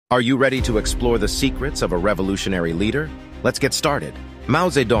Are you ready to explore the secrets of a revolutionary leader? Let's get started. Mao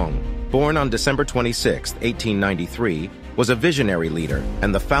Zedong, born on December 26, 1893, was a visionary leader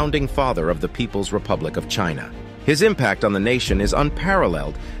and the founding father of the People's Republic of China. His impact on the nation is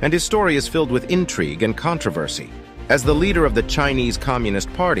unparalleled, and his story is filled with intrigue and controversy. As the leader of the Chinese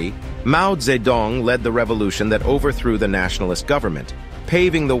Communist Party, Mao Zedong led the revolution that overthrew the nationalist government,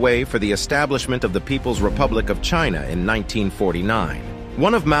 paving the way for the establishment of the People's Republic of China in 1949.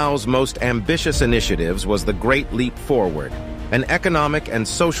 One of Mao's most ambitious initiatives was the Great Leap Forward, an economic and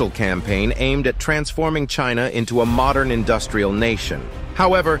social campaign aimed at transforming China into a modern industrial nation.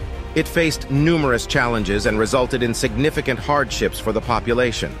 However, it faced numerous challenges and resulted in significant hardships for the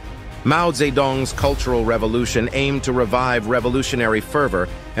population. Mao Zedong's Cultural Revolution aimed to revive revolutionary fervor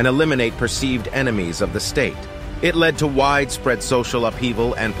and eliminate perceived enemies of the state. It led to widespread social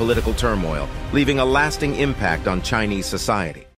upheaval and political turmoil, leaving a lasting impact on Chinese society.